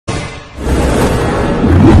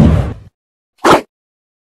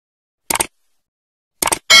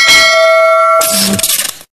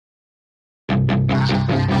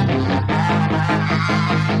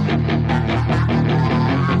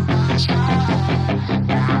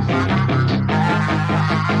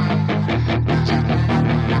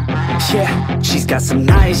got some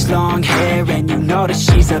nice long hair, and you know that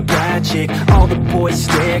she's a bad chick. All the boys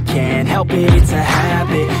stare, can't help it, it's a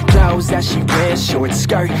habit. Clothes that she wears, short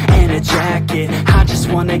skirt and a jacket. I just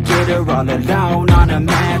wanna get her all alone on a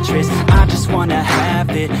mattress. I just wanna have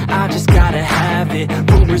it, I just gotta have it.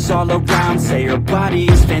 Rumors all around say her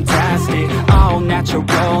body is fantastic. All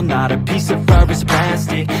natural, not a piece of fur is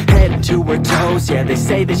plastic. Head to her toes, yeah, they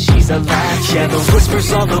say that she's a latch. Yeah, the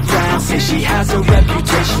whispers all around say she has a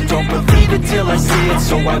reputation. Don't believe it till I see it,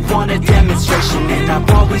 so I want a demonstration. And I've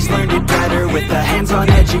always learned it better with a hands-on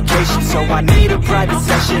education. So I need a private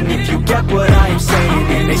session, if you get what I am saying.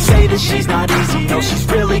 And they say that she's not easy, no, she's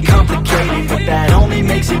really complicated. But that only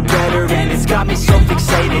makes it better, and it's got me so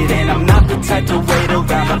fixated. And I'm not the type to wait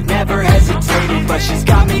around, I've never hesitated. But she's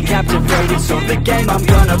got me captivated, so the game, I'm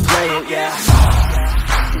gonna play it, yeah.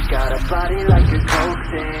 She's got a body like a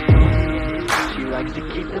cocaine. She likes to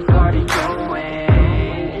keep the party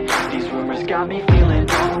going. These rumors got me feeling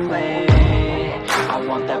lonely. I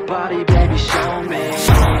want that body, baby, show me.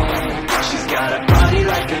 She's got a body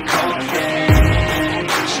like a cocaine.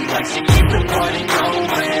 She likes to keep the party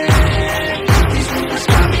going. These rumors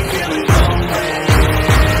got me feeling lonely.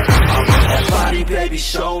 I want that body, baby,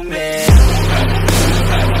 show me.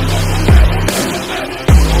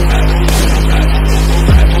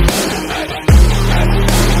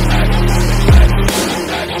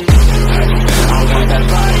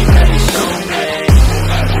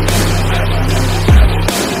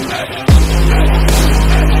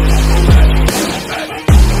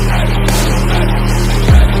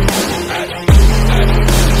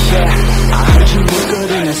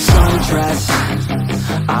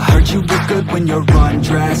 I heard you look good when you're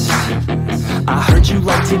undressed. I heard you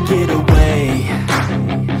like to get away.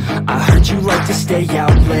 I heard you like to stay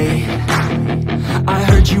out late. I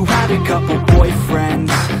heard you had a couple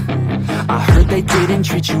boyfriends. I heard they didn't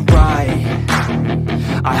treat you right.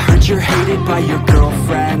 I heard you're hated by your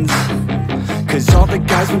girlfriends, 'cause all the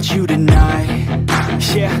guys want you tonight.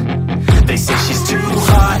 Yeah, they say she's too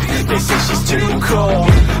hot, they say she's too cold.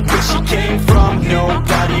 Where she came from,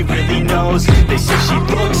 nobody really knows. They say she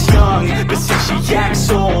looks young, but say she acts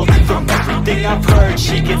old. From everything I've heard,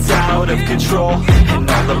 she gets out of control. And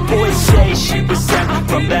all the boys say she was sent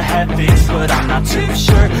from the heavens, but I'm not too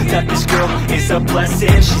sure that this girl is a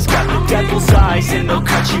blessing. She's got the devil's eyes, and they'll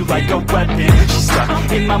cut you like a weapon. She's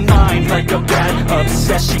stuck in my mind like a bad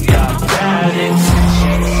obsession. Got bad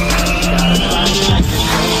intentions.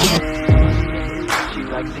 She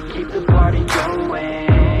likes to keep the party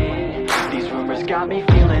going. These rumors got me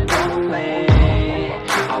feeling lonely.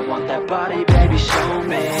 I want that body, baby, show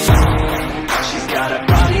me. She's got a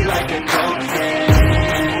body like a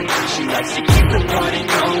cocaine. She likes to keep the party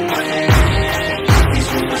going.